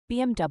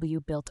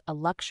BMW built a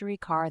luxury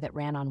car that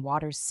ran on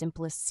water's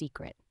simplest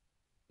secret.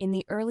 In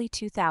the early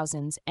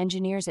 2000s,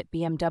 engineers at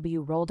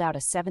BMW rolled out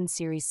a 7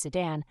 Series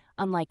sedan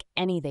unlike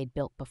any they'd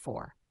built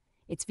before.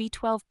 Its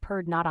V12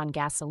 purred not on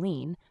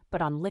gasoline,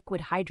 but on liquid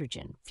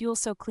hydrogen, fuel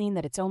so clean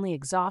that its only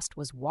exhaust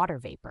was water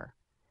vapor.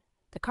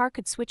 The car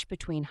could switch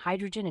between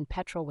hydrogen and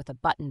petrol with a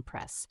button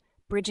press,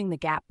 bridging the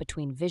gap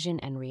between vision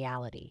and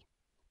reality.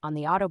 On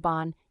the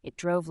Autobahn, it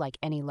drove like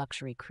any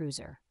luxury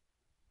cruiser.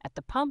 At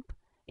the pump,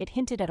 it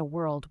hinted at a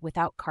world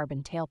without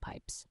carbon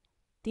tailpipes.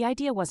 The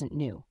idea wasn't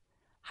new.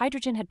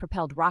 Hydrogen had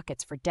propelled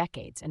rockets for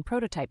decades, and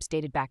prototypes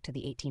dated back to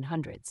the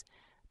 1800s.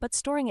 But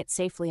storing it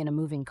safely in a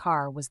moving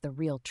car was the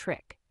real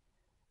trick.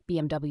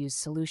 BMW's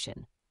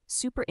solution: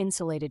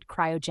 super-insulated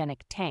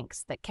cryogenic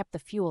tanks that kept the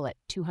fuel at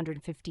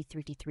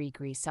 253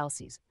 degrees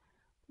Celsius.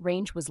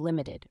 Range was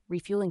limited,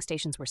 refueling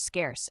stations were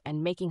scarce,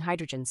 and making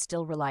hydrogen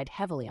still relied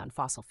heavily on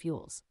fossil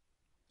fuels.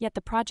 Yet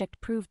the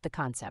project proved the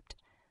concept.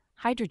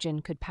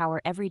 Hydrogen could power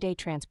everyday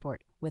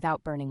transport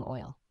without burning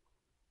oil.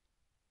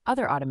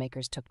 Other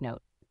automakers took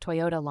note.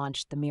 Toyota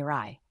launched the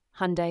Mirai,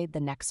 Hyundai the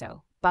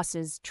Nexo.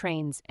 Buses,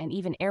 trains, and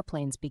even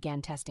airplanes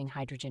began testing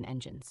hydrogen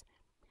engines.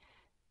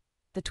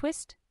 The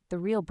twist? The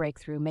real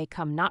breakthrough may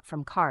come not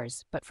from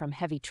cars, but from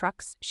heavy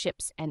trucks,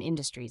 ships, and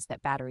industries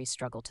that batteries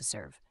struggle to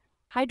serve.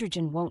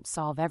 Hydrogen won't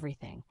solve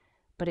everything,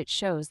 but it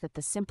shows that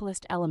the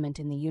simplest element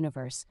in the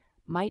universe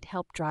might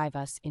help drive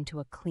us into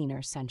a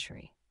cleaner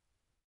century.